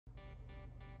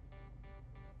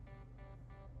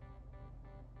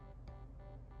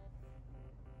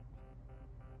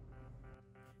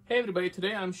Hey everybody,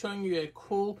 today I'm showing you a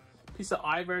cool piece of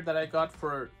eyewear that I got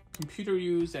for computer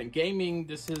use and gaming.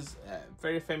 This is a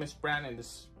very famous brand in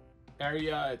this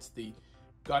area. It's the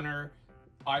GUNNAR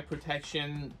eye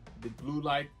protection, the blue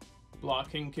light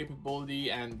blocking capability,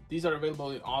 and these are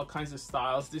available in all kinds of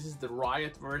styles. This is the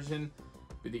Riot version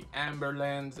with the amber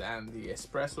lens and the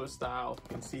espresso style.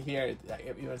 You can see here,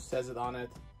 it even says it on it.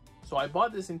 So I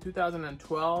bought this in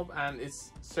 2012 and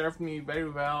it's served me very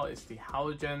well. It's the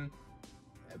halogen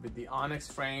with the onyx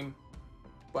frame,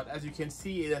 but as you can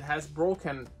see, it has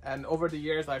broken, and over the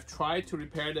years I've tried to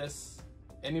repair this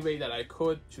any way that I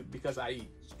could because I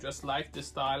just like this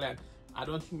style, and I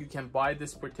don't think you can buy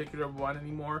this particular one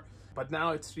anymore. But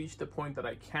now it's reached the point that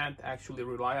I can't actually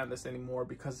rely on this anymore,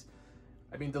 because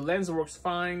I mean the lens works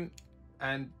fine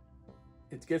and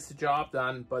it gets the job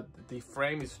done, but the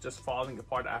frame is just falling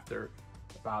apart after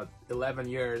about 11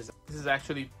 years. This is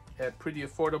actually a pretty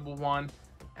affordable one,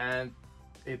 and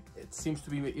it seems to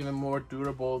be even more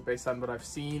durable based on what I've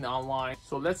seen online.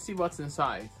 So let's see what's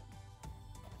inside.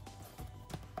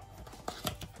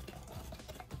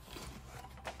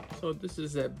 So this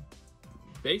is a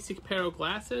basic pair of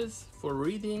glasses for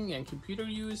reading and computer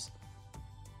use.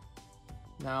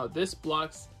 Now this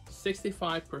blocks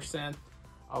 65%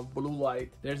 of blue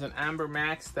light. There's an Amber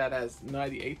Max that has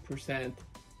 98%,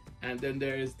 and then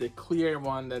there is the clear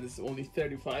one that is only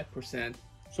 35%.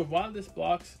 So while this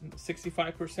blocks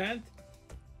 65%,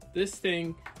 this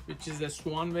thing, which is the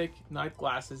Swanwick night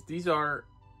glasses, these are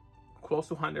close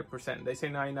to 100%. They say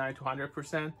 99 to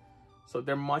 100%. So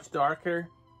they're much darker.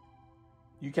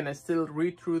 You can still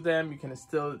read through them. You can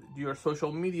still do your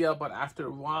social media, but after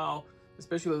a while,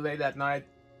 especially late at night,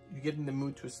 you get in the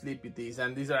mood to sleep with these.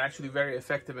 And these are actually very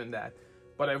effective in that.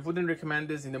 But I wouldn't recommend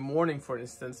this in the morning, for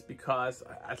instance, because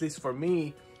at least for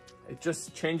me, it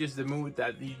just changes the mood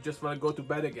that you just want to go to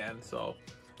bed again. So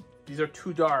these are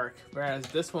too dark, whereas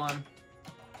this one,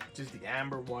 which is the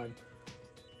amber one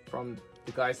from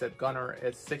the guys at GUNNAR,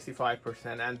 it's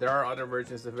 65%, and there are other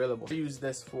versions available. I use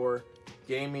this for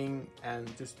gaming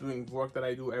and just doing work that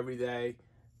I do every day,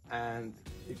 and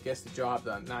it gets the job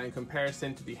done. Now in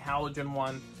comparison to the halogen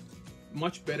one,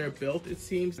 much better built it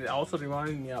seems. It also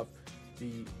reminded me of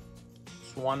the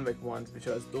Swanwick ones,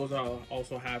 because those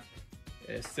also have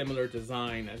a similar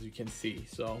design, as you can see.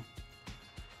 So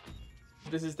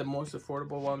this is the most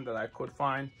affordable one that I could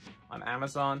find on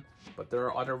Amazon, but there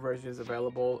are other versions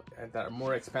available and that are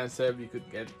more expensive. You could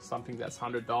get something that's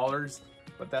 $100,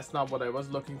 but that's not what I was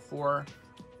looking for.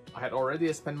 I had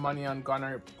already spent money on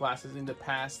GUNNAR glasses in the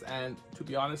past, and to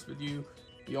be honest with you,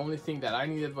 the only thing that I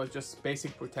needed was just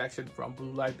basic protection from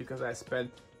blue light, because I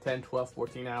spent 10, 12,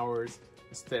 14 hours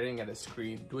staring at a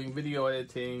screen, doing video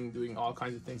editing, doing all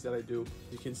kinds of things that I do.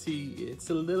 You can see it's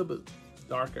a little bit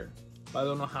darker, but I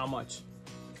don't know how much.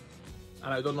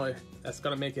 And I don't know if that's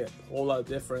gonna make a whole lot of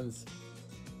difference.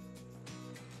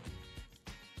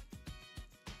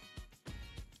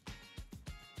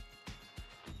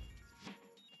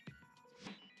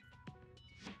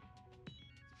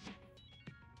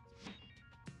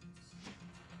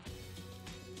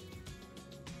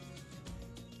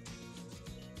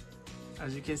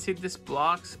 As you can see, this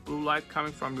blocks blue light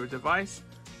coming from your device,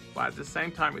 but at the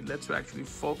same time it lets you actually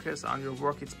focus on your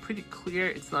work. It's pretty clear,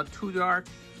 it's not too dark.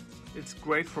 It's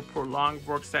great for prolonged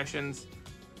work sessions.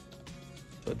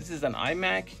 So this is an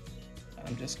iMac.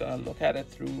 I'm just gonna look at it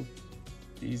through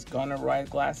these GUNNAR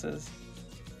Riot glasses.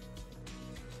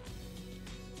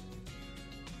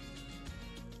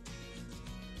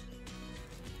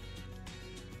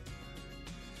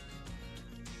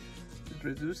 It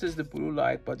reduces the blue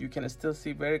light, but you can still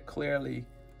see very clearly.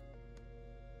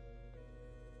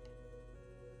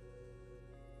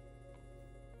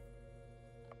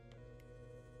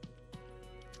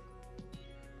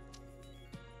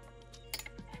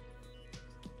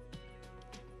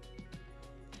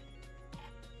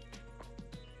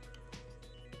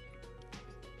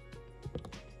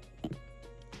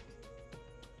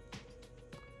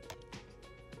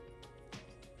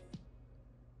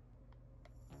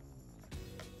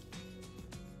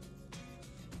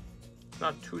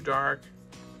 Not too dark,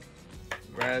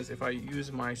 whereas if I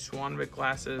use my Swanwick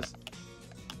glasses,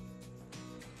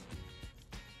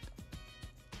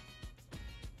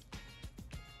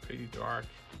 pretty dark.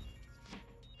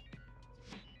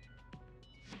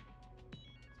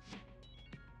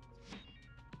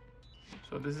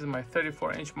 So this is my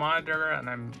 34-inch monitor, and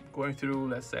I'm going through,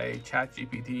 let's say,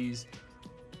 ChatGPT's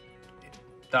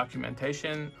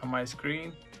documentation on my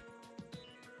screen.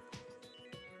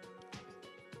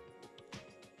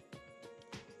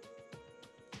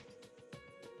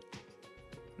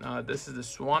 This is the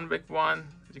Swanwick one.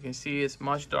 As you can see, it's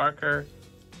much darker.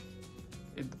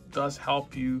 does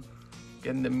help you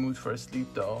get in the mood for sleep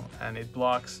though, and it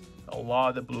blocks a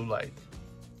lot of blue light.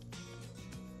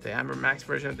 The Amber Max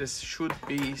version of this should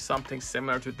be something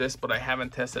similar to this, but I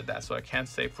haven't tested that, so I can't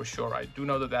say for sure. I do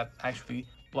know that that actually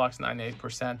blocks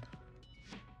 98%.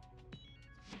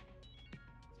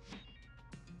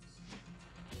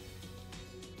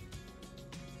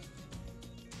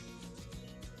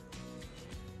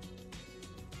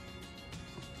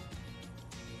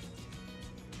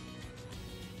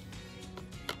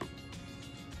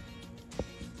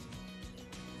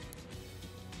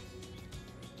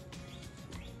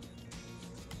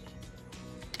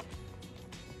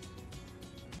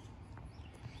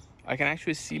 I can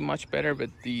actually see much better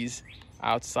with these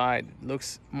outside. It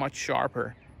looks much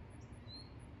sharper.